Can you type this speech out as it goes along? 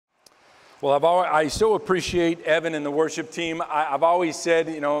Well, I so appreciate Evan and the worship team. I've always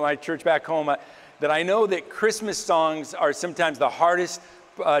said, my church back home, that I know that Christmas songs are sometimes the hardest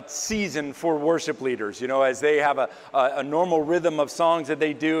season for worship leaders, as they have a normal rhythm of songs that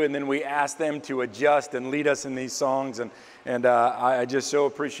they do, and then we ask them to adjust and lead us in these songs, and I just so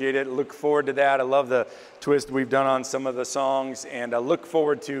appreciate it. Look forward to that. I love the twist we've done on some of the songs, and I look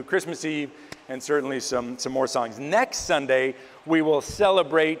forward to Christmas Eve and certainly some more songs. Next Sunday, we will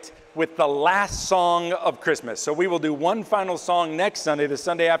celebrate with the last song of Christmas. So we will do one final song next Sunday, the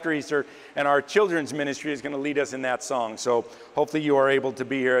Sunday after Easter, and our children's ministry is going to lead us in that song. So hopefully you are able to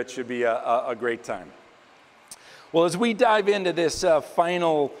be here. It should be a great time. Well, as we dive into this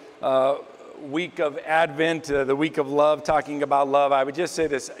final week of Advent, the week of love, talking about love, I would just say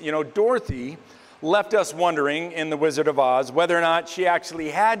this. Dorothy left us wondering in The Wizard of Oz whether or not she actually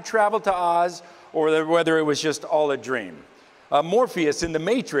had traveled to Oz or whether it was just all a dream. Morpheus in The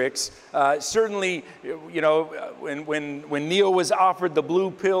Matrix, certainly, when Neo was offered the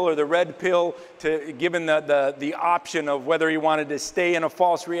blue pill or the red pill, given the option of whether he wanted to stay in a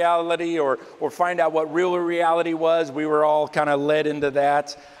false reality or find out what real reality was, we were all kind of led into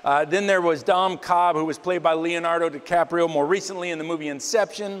that. Then there was Dom Cobb, who was played by Leonardo DiCaprio more recently in the movie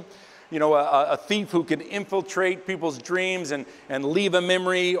Inception. A thief who could infiltrate people's dreams and leave a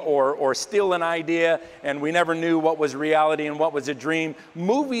memory or steal an idea, and we never knew what was reality and what was a dream.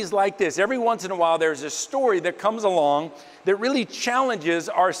 Movies like this, every once in a while there's a story that comes along that really challenges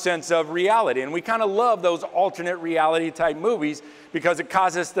our sense of reality, and we kind of love those alternate reality type movies because it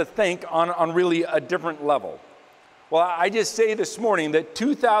causes us to think on really a different level. Well, I just say this morning that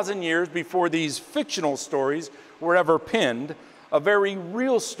 2,000 years before these fictional stories were ever penned, a very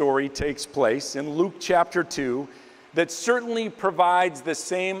real story takes place in Luke chapter 2 that certainly provides the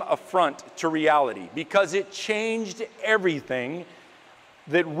same affront to reality because it changed everything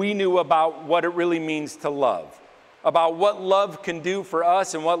that we knew about what it really means to love, about what love can do for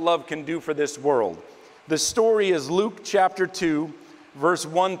us and what love can do for this world. The story is Luke chapter 2, verse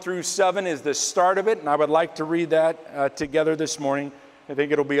 1 through 7 is the start of it, and I would like to read that together this morning. I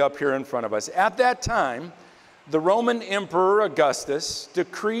think it'll be up here in front of us. At that time, the Roman Emperor Augustus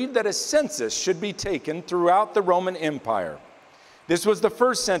decreed that a census should be taken throughout the Roman Empire. This was the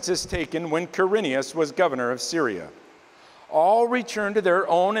first census taken when Quirinius was governor of Syria. All returned to their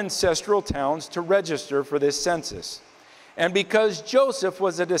own ancestral towns to register for this census. And because Joseph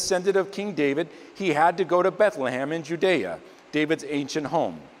was a descendant of King David, he had to go to Bethlehem in Judea, David's ancient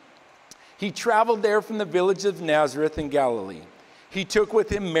home. He traveled there from the village of Nazareth in Galilee. He took with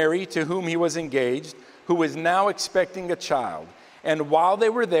him Mary, to whom he was engaged, who was now expecting a child. And while they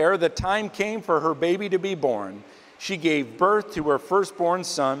were there, the time came for her baby to be born. She gave birth to her firstborn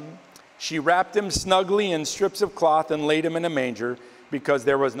son. She wrapped him snugly in strips of cloth and laid him in a manger because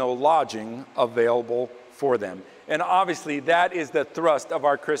there was no lodging available for them. And obviously, that is the thrust of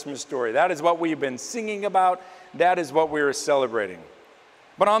our Christmas story. That is what we've been singing about. That is what we are celebrating.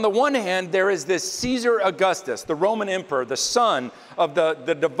 But on the one hand, there is this Caesar Augustus, the Roman emperor, the son of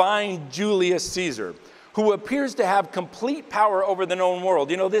the divine Julius Caesar, who appears to have complete power over the known world.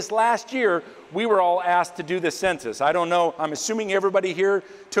 This last year, we were all asked to do the census. I don't know, I'm assuming everybody here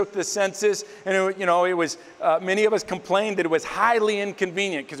took the census, and it was, many of us complained that it was highly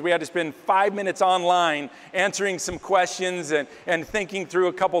inconvenient because we had to spend 5 minutes online answering some questions and thinking through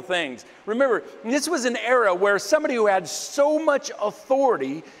a couple things. Remember, this was an era where somebody who had so much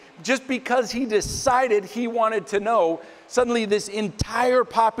authority, just because he decided he wanted to know, suddenly this entire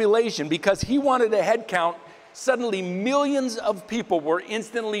population, because he wanted a head count, suddenly millions of people were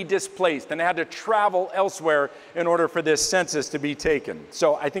instantly displaced and had to travel elsewhere in order for this census to be taken.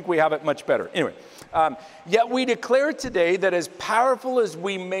 So I think we have it much better. Anyway, yet we declare today that as powerful as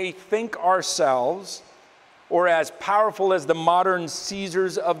we may think ourselves, or as powerful as the modern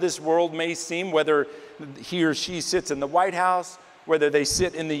Caesars of this world may seem, whether he or she sits in the White House, whether they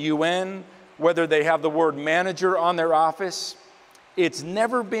sit in the UN, whether they have the word manager on their office, it's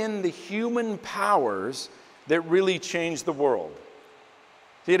never been the human powers that really changed the world.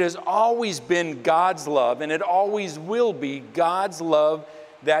 It has always been God's love, and it always will be God's love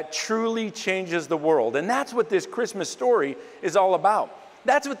that truly changes the world. And that's what this Christmas story is all about.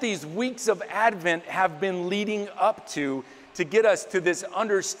 That's what these weeks of Advent have been leading up to get us to this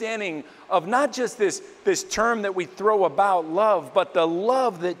understanding of not just this term that we throw about love, but the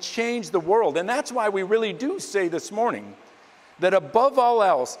love that changed the world. And that's why we really do say this morning that above all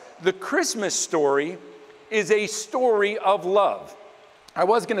else, the Christmas story is a story of love. I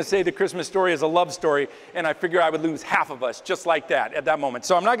was going to say the Christmas story is a love story, and I figure I would lose half of us just like that at that moment.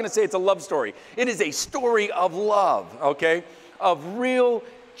 So I'm not going to say it's a love story. It is a story of love, okay? Of real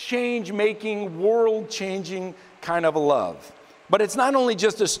change-making, world-changing kind of a love. But it's not only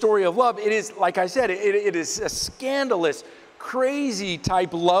just a story of love. It is, like I said, it is a scandalous, crazy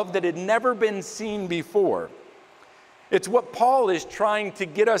type love that had never been seen before. It's what Paul is trying to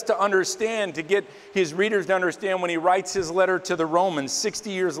get us to understand, to get his readers to understand when he writes his letter to the Romans 60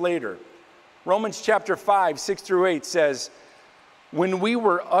 years later. Romans chapter 5, 6 through 8 says, "When we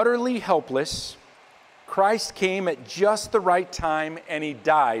were utterly helpless, Christ came at just the right time and he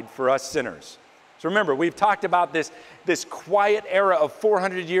died for us sinners." So remember, we've talked about this quiet era of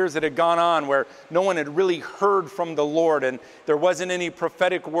 400 years that had gone on where no one had really heard from the Lord, and there wasn't any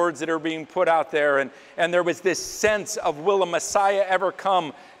prophetic words that are being put out there, and there was this sense of, will a Messiah ever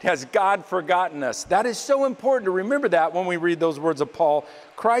come? Has God forgotten us? That is so important to remember that when we read those words of Paul.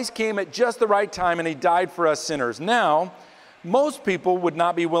 Christ came at just the right time and he died for us sinners. Now, most people would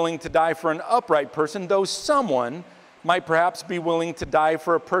not be willing to die for an upright person, though someone might perhaps be willing to die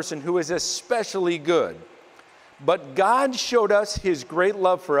for a person who is especially good. But God showed us his great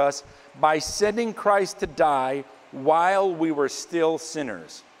love for us by sending Christ to die while we were still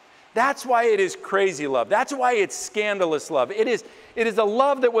sinners. That's why it is crazy love. That's why it's scandalous love. It is a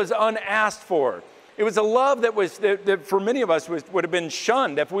love that was unasked for. It was a love that for many of us would have been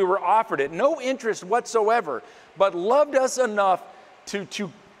shunned if we were offered it. No interest whatsoever, but loved us enough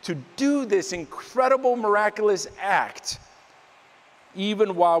to do this incredible, miraculous act,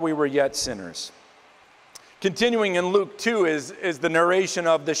 even while we were yet sinners. Continuing in Luke 2 is the narration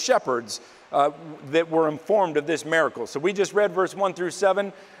of the shepherds that were informed of this miracle. So we just read verse 1 through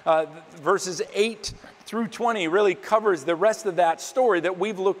 7. Verses 8 through 20 really covers the rest of that story that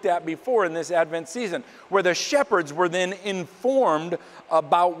we've looked at before in this Advent season, where the shepherds were then informed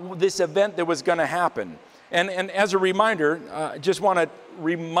about this event that was going to happen. And as a reminder, I just want to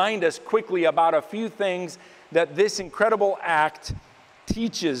remind us quickly about a few things that this incredible act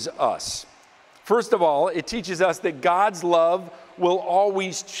teaches us. First of all, it teaches us that God's love will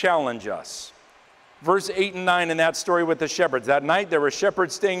always challenge us. Verse 8 and 9 in that story with the shepherds. That night there were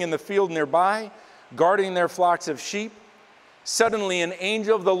shepherds staying in the field nearby, guarding their flocks of sheep. Suddenly an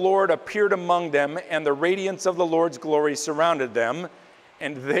angel of the Lord appeared among them, and the radiance of the Lord's glory surrounded them,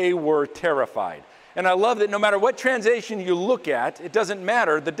 and they were terrified. And I love that no matter what translation you look at, it doesn't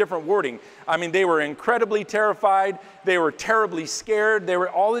matter the different wording. I mean, they were incredibly terrified. They were terribly scared. They were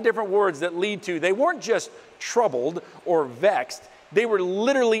all the different words that lead to, they weren't just troubled or vexed. They were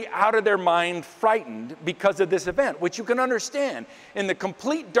literally out of their mind, frightened because of this event, which you can understand. In the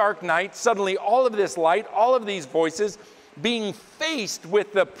complete dark night, suddenly all of this light, all of these voices, being faced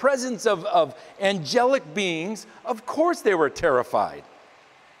with the presence of angelic beings, of course they were terrified.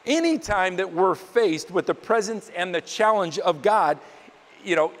 Anytime that we're faced with the presence and the challenge of God,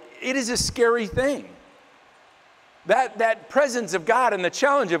 it is a scary thing. That presence of God and the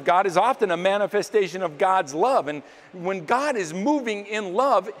challenge of God is often a manifestation of God's love. And when God is moving in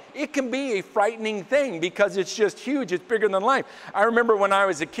love, it can be a frightening thing because it's just huge. It's bigger than life. I remember when I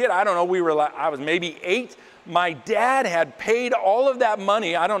was a kid, I don't know, I was maybe 8. My dad had paid all of that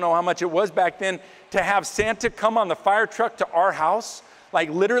money, I don't know how much it was back then, to have Santa come on the fire truck to our house. Like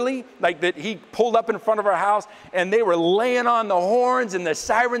literally, like that he pulled up in front of our house and they were laying on the horns and the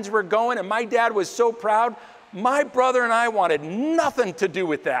sirens were going, and my dad was so proud. My brother and I wanted nothing to do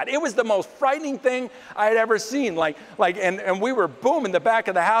with that. It was the most frightening thing I had ever seen. And we were boom in the back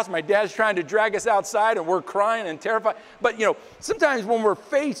of the house. My dad's trying to drag us outside and we're crying and terrified. But sometimes when we're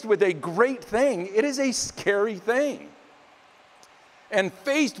faced with a great thing, it is a scary thing. And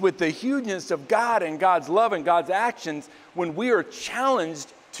faced with the hugeness of God and God's love and God's actions, when we are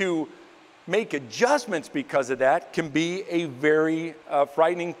challenged to make adjustments because of that, can be a very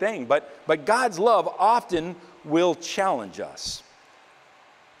frightening thing. But God's love often will challenge us.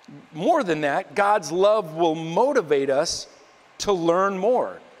 More than that, God's love will motivate us to learn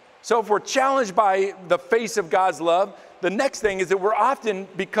more. So if we're challenged by the face of God's love, the next thing is that we're often,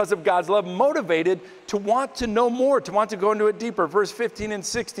 because of God's love, motivated to want to know more, to want to go into it deeper. Verse 15 and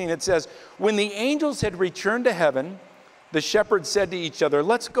 16, it says, "When the angels had returned to heaven, the shepherds said to each other,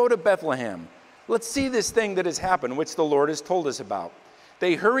 'Let's go to Bethlehem. Let's see this thing that has happened, which the Lord has told us about.'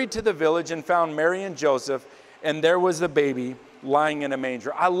 They hurried to the village and found Mary and Joseph, and there was the baby lying in a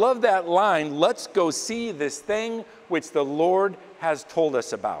manger." I love that line, "Let's go see this thing which the Lord has told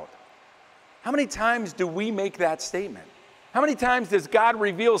us about." How many times do we make that statement? How many times does God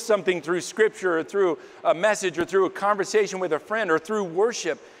reveal something through Scripture or through a message or through a conversation with a friend or through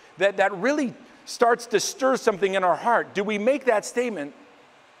worship that really starts to stir something in our heart? Do we make that statement,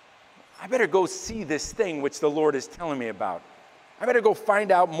 I better go see this thing which the Lord is telling me about. I better go find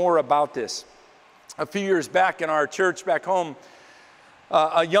out more about this. A few years back in our church back home,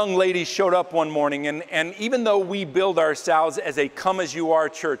 a young lady showed up one morning, and even though we billed ourselves as a come-as-you-are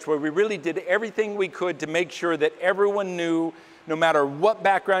church, where we really did everything we could to make sure that everyone knew, no matter what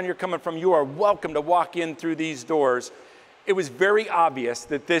background you're coming from, you are welcome to walk in through these doors, it was very obvious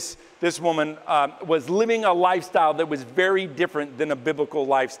that this woman was living a lifestyle that was very different than a biblical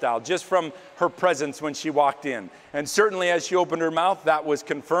lifestyle, just from her presence when she walked in. And certainly as she opened her mouth, that was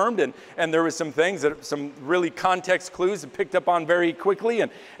confirmed, and there was some things, some really context clues that picked up on very quickly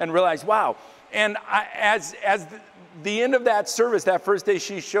and realized, wow. And as the end of that service, that first day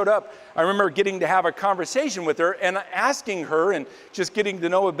she showed up, I remember getting to have a conversation with her and asking her and just getting to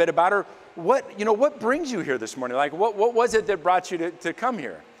know a bit about her. What brings you here this morning? Like, what was it that brought you to come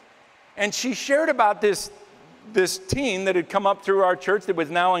here? And she shared about this teen that had come up through our church that was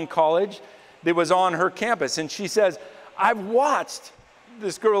now in college, that was on her campus. And she says, I've watched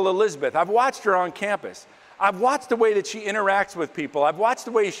this girl, Elizabeth. I've watched her on campus. I've watched the way that she interacts with people. I've watched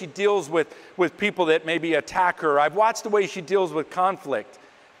the way she deals with people that maybe attack her. I've watched the way she deals with conflict.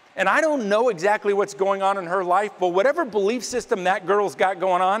 And I don't know exactly what's going on in her life, but whatever belief system that girl's got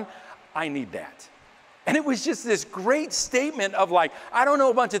going on, I need that. And it was just this great statement of like, I don't know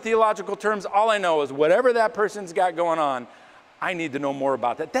a bunch of theological terms. All I know is whatever that person's got going on, I need to know more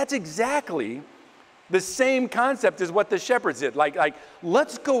about that. That's exactly the same concept as what the shepherds did. Like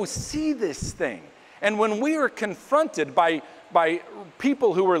let's go see this thing. And when we are confronted by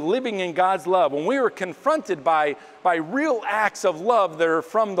people who are living in God's love, when we are confronted by real acts of love that are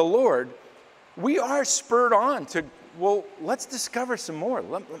from the Lord, we are spurred on to, well, let's discover some more.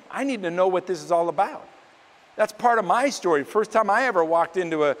 I need to know what this is all about. That's part of my story. First time I ever walked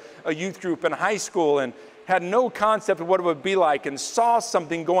into a youth group in high school and had no concept of what it would be like, and saw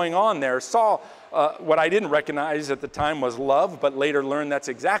something going on there, saw what I didn't recognize at the time was love, but later learned that's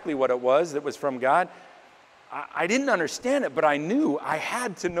exactly what it was that was from God. I didn't understand it, but I knew I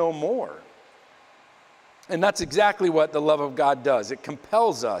had to know more. And that's exactly what the love of God does. It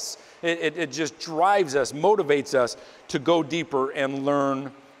compels us. It just drives us, motivates us to go deeper and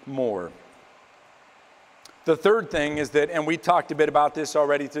learn more. The third thing is that, and we talked a bit about this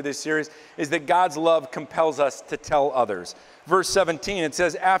already through this series, is that God's love compels us to tell others. Verse 17, it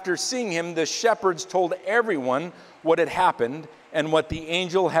says, after seeing him, the shepherds told everyone what had happened and what the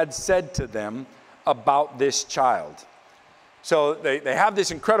angel had said to them about this child. So they have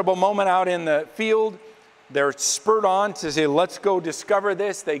this incredible moment out in the field. They're spurred on to say, let's go discover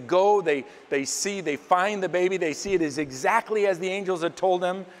this. They go, they see, they find the baby. They see it is exactly as the angels had told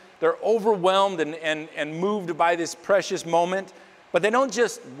them. They're overwhelmed and moved by this precious moment. But they don't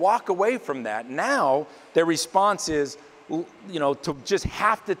just walk away from that. Now their response is, to just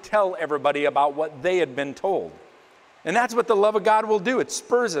have to tell everybody about what they had been told. And that's what the love of God will do. It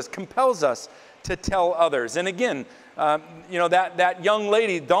spurs us, compels us to tell others. And again, that young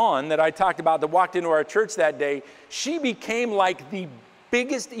lady, Dawn, that I talked about that walked into our church that day, she became like the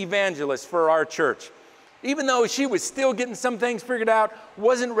biggest evangelist for our church. Even though she was still getting some things figured out,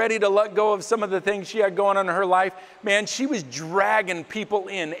 wasn't ready to let go of some of the things she had going on in her life, man, she was dragging people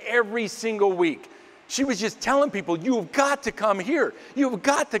in every single week. She was just telling people, you've got to come here. You've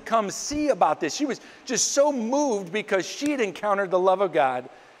got to come see about this. She was just so moved because she had encountered the love of God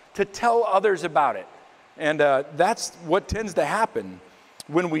to tell others about it. And that's what tends to happen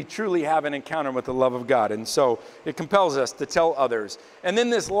when we truly have an encounter with the love of God. And so it compels us to tell others. And then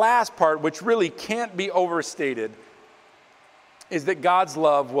this last part, which really can't be overstated, is that God's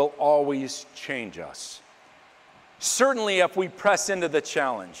love will always change us. Certainly if we press into the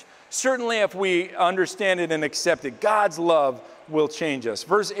challenge, certainly if we understand it and accept it, God's love will change us.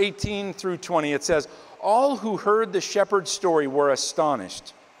 Verse 18 through 20, it says, all who heard the shepherd's story were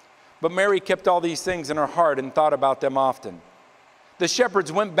astonished. But Mary kept all these things in her heart and thought about them often. The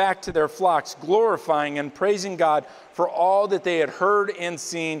shepherds went back to their flocks, glorifying and praising God for all that they had heard and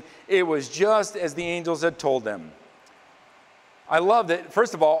seen. It was just as the angels had told them. I love that,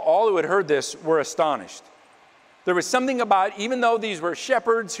 first of all who had heard this were astonished. There was something about, even though these were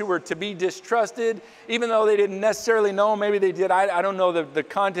shepherds who were to be distrusted, even though they didn't necessarily know, maybe they did, I don't know the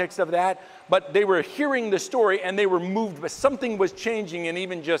context of that, but they were hearing the story and they were moved, but something was changing in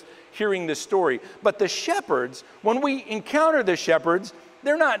even just hearing the story. But the shepherds, when we encounter the shepherds,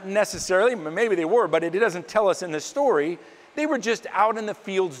 they're not necessarily, maybe they were, but it doesn't tell us in the story, they were just out in the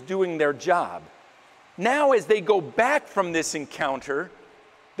fields doing their job. Now as they go back from this encounter,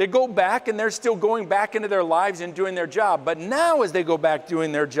 they go back and they're still going back into their lives and doing their job. But now as they go back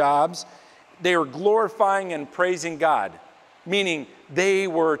doing their jobs, they are glorifying and praising God, meaning they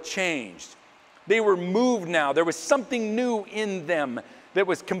were changed. They were moved now. There was something new in them that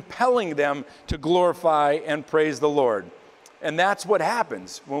was compelling them to glorify and praise the Lord. And that's what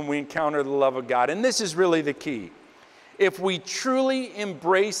happens when we encounter the love of God. And this is really the key. If we truly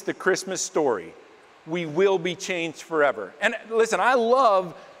embrace the Christmas story, we will be changed forever. And listen, I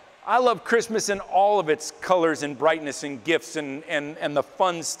love Christmas in all of its colors and brightness and gifts and the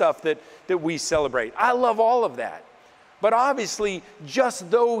fun stuff that we celebrate. I love all of that. But obviously,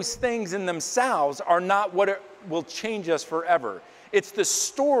 just those things in themselves are not what will change us forever. It's the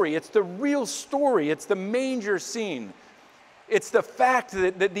story. It's the real story. It's the manger scene. It's the fact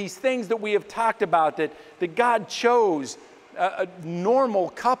that these things that we have talked about, that God chose a normal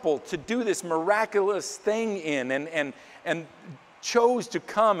couple to do this miraculous thing in and chose to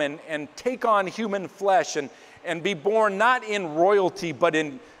come and take on human flesh and be born not in royalty but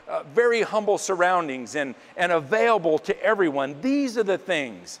in very humble surroundings and available to everyone. These are the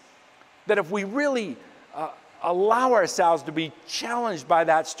things that if we really allow ourselves to be challenged by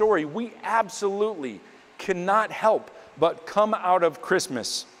that story, we absolutely cannot help but come out of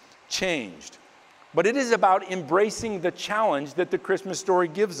Christmas changed. But it is about embracing the challenge that the Christmas story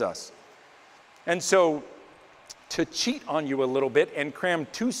gives us. And so, to cheat on you a little bit and cram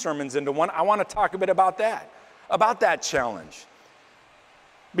 2 sermons into one, I want to talk a bit about that challenge.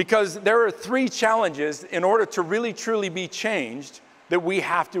 Because there are 3 challenges in order to really truly be changed that we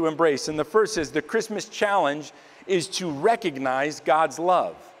have to embrace. And the first is the Christmas challenge is to recognize God's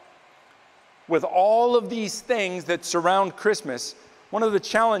love. With all of these things that surround Christmas, one of the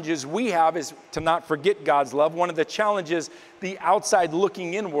challenges we have is to not forget God's love. One of the challenges the outside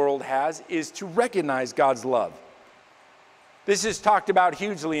looking in world has is to recognize God's love. This is talked about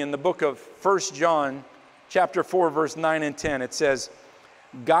hugely in the book of 1 John chapter 4, verse 9 and 10. It says,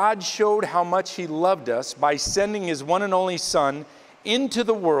 God showed how much he loved us by sending his one and only Son into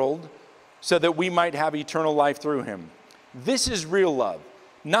the world so that we might have eternal life through him. This is real love.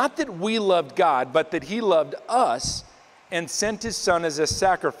 Not that we loved God, but that he loved us and sent his Son as a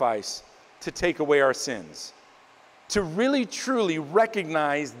sacrifice to take away our sins. To really truly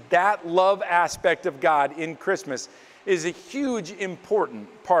recognize that love aspect of God in Christmas is a huge, important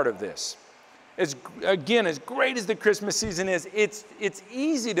part of this. As great as the Christmas season is, it's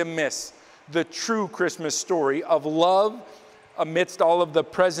easy to miss the true Christmas story of love amidst all of the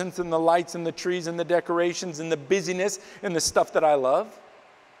presents and the lights and the trees and the decorations and the busyness and the stuff that I love.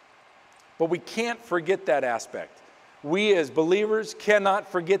 But we can't forget that aspect. We as believers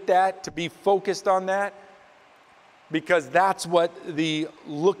cannot forget that, to be focused on that, because that's what the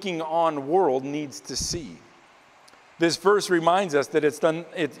looking on world needs to see. This verse reminds us that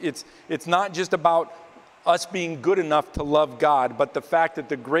it's not just about us being good enough to love God, but the fact that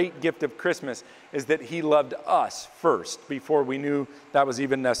the great gift of Christmas is that he loved us first before we knew that was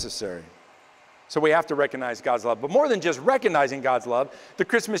even necessary. So we have to recognize God's love. But more than just recognizing God's love, the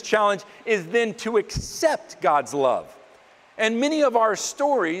Christmas challenge is then to accept God's love. And many of our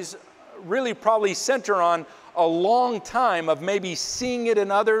stories really probably center on a long time of maybe seeing it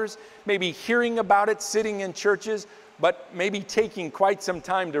in others, maybe hearing about it sitting in churches, but maybe taking quite some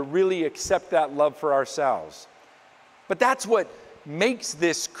time to really accept that love for ourselves. But that's what makes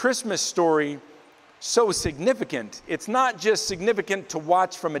this Christmas story so significant. It's not just significant to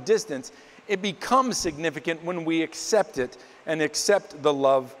watch from a distance. It becomes significant when we accept it and accept the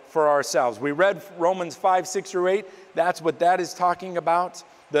love for ourselves. We read Romans 5, 6 through 8. That's what that is talking about.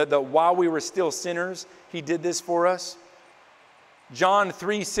 The while we were still sinners, he did this for us. John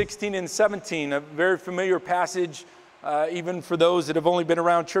 3, 16 and 17, a very familiar passage, even for those that have only been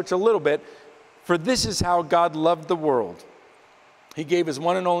around church a little bit. For this is how God loved the world. He gave his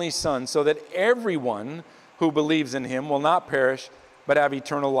one and only Son so that everyone who believes in him will not perish but have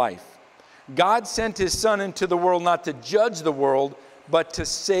eternal life. God sent his Son into the world not to judge the world, but to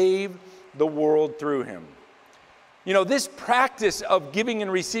save the world through him. You know, this practice of giving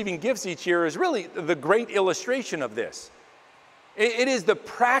and receiving gifts each year is really the great illustration of this. It is the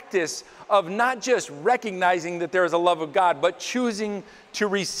practice of not just recognizing that there is a love of God, but choosing to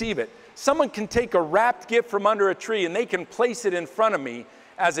receive it. Someone can take a wrapped gift from under a tree and they can place it in front of me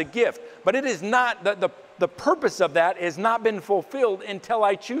as a gift. But it is not, the purpose of that has not been fulfilled until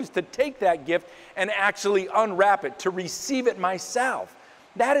I choose to take that gift and actually unwrap it, to receive it myself.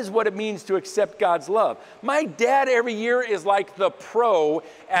 That is what it means to accept God's love. My dad every year is like the pro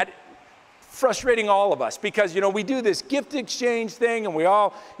at frustrating all of us because, we do this gift exchange thing and we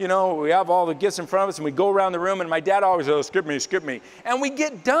all, we have all the gifts in front of us and we go around the room and my dad always goes, skip me. And we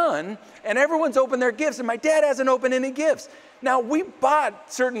get done and everyone's opened their gifts and my dad hasn't opened any gifts. Now, we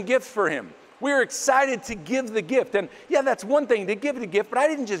bought certain gifts for him. We were excited to give the gift. And yeah, that's one thing to give the gift, but I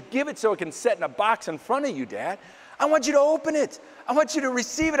didn't just give it so it can sit in a box in front of you, Dad. I want you to open it. I want you to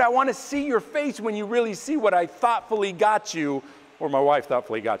receive it. I want to see your face when you really see what I thoughtfully got you, or my wife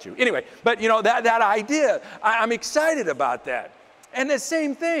thoughtfully got you. Anyway, but that idea, I'm excited about that. And the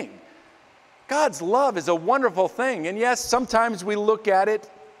same thing. God's love is a wonderful thing. And yes, sometimes we look at it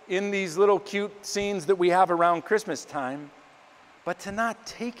in these little cute scenes that we have around Christmas time, but to not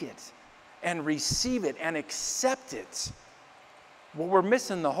take it and receive it and accept it, well, we're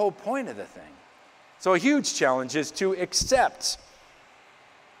missing the whole point of the thing. So a huge challenge is to accept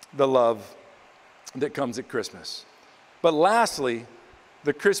the love that comes at Christmas. But lastly,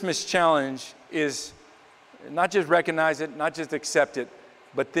 the Christmas challenge is not just recognize it, not just accept it,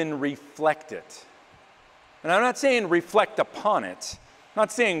 but then reflect it. And I'm not saying reflect upon it. I'm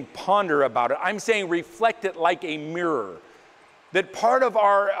not saying ponder about it. I'm saying reflect it like a mirror. That part of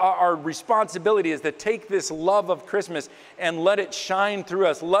our responsibility is to take this love of Christmas and let it shine through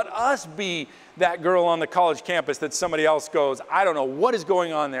us. Let us be that girl on the college campus that somebody else goes, I don't know what is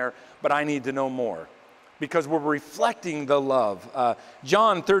going on there, but I need to know more. Because we're reflecting the love.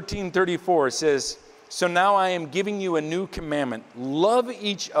 John 13:34 says, so now I am giving you a new commandment. Love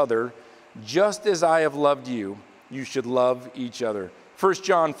each other just as I have loved you. You should love each other. 1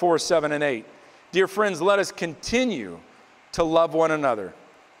 John 4:7-8. Dear friends, let us continue to love one another.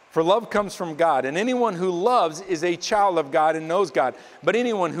 For love comes from God, and anyone who loves is a child of God and knows God. But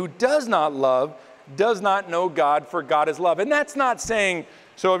anyone who does not love does not know God, for God is love. And that's not saying,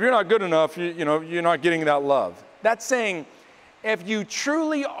 so if you're not good enough, you're not getting that love. That's saying, if you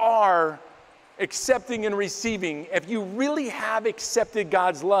truly are accepting and receiving, if you really have accepted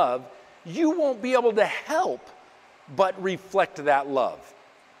God's love, you won't be able to help but reflect that love.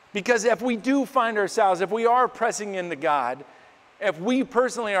 Because if we do find ourselves, if we are pressing into God, if we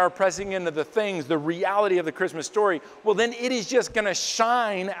personally are pressing into the things, the reality of the Christmas story, well, then it is just going to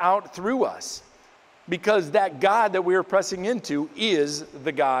shine out through us. Because that God that we are pressing into is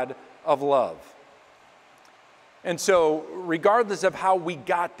the God of love. And so, regardless of how we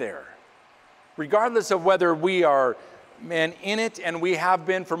got there, regardless of whether we are in it, and we have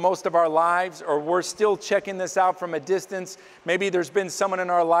been for most of our lives, or we're still checking this out from a distance. Maybe there's been someone in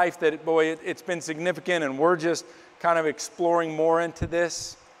our life that, boy, it's been significant, and we're just kind of exploring more into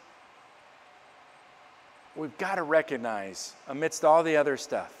this. We've got to recognize, amidst all the other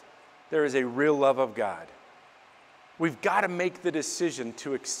stuff, there is a real love of God. We've got to make the decision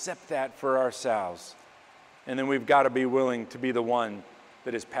to accept that for ourselves, and then we've got to be willing to be the one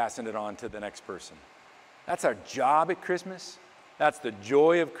that is passing it on to the next person. That's our job at Christmas. That's the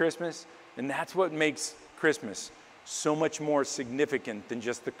joy of Christmas. And that's what makes Christmas so much more significant than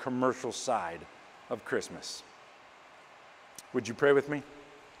just the commercial side of Christmas. Would you pray with me?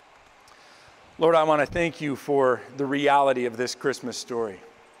 Lord, I want to thank you for the reality of this Christmas story.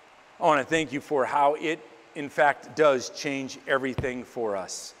 I want to thank you for how it, in fact, does change everything for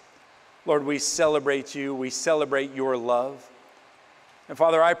us. Lord, we celebrate you. We celebrate your love. And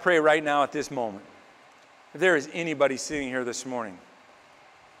Father, I pray right now at this moment, if there is anybody sitting here this morning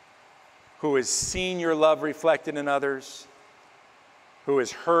who has seen your love reflected in others, who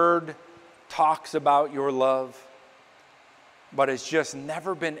has heard talks about your love, but has just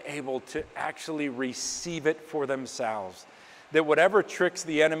never been able to actually receive it for themselves, that whatever tricks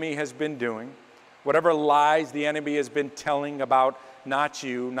the enemy has been doing, whatever lies the enemy has been telling about not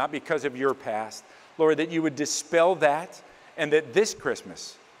you, not because of your past, Lord, that you would dispel that, and that this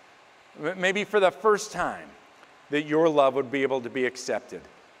Christmas, maybe for the first time, that your love would be able to be accepted.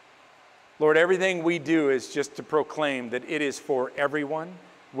 Lord, everything we do is just to proclaim that it is for everyone.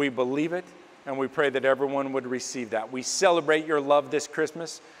 We believe it, and we pray that everyone would receive that. We celebrate your love this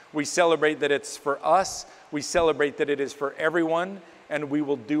Christmas. We celebrate that it's for us. We celebrate that it is for everyone, and we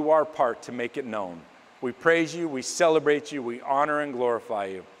will do our part to make it known. We praise you, we celebrate you, we honor and glorify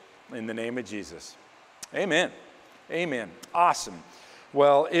you. In the name of Jesus. Amen. Amen. Awesome.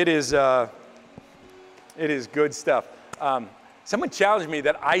 Well, it is good stuff. Someone challenged me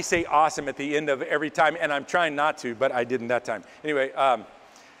that I say awesome at the end of every time, and I'm trying not to, but I didn't that time. Anyway,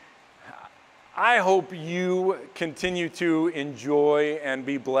 I hope you continue to enjoy and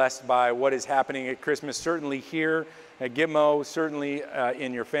be blessed by what is happening at Christmas, certainly here at Gitmo, certainly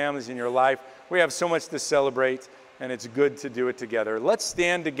in your families, in your life. We have so much to celebrate, and it's good to do it together. Let's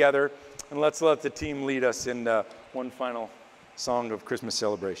stand together, and let's let the team lead us in one final song of Christmas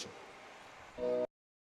celebration.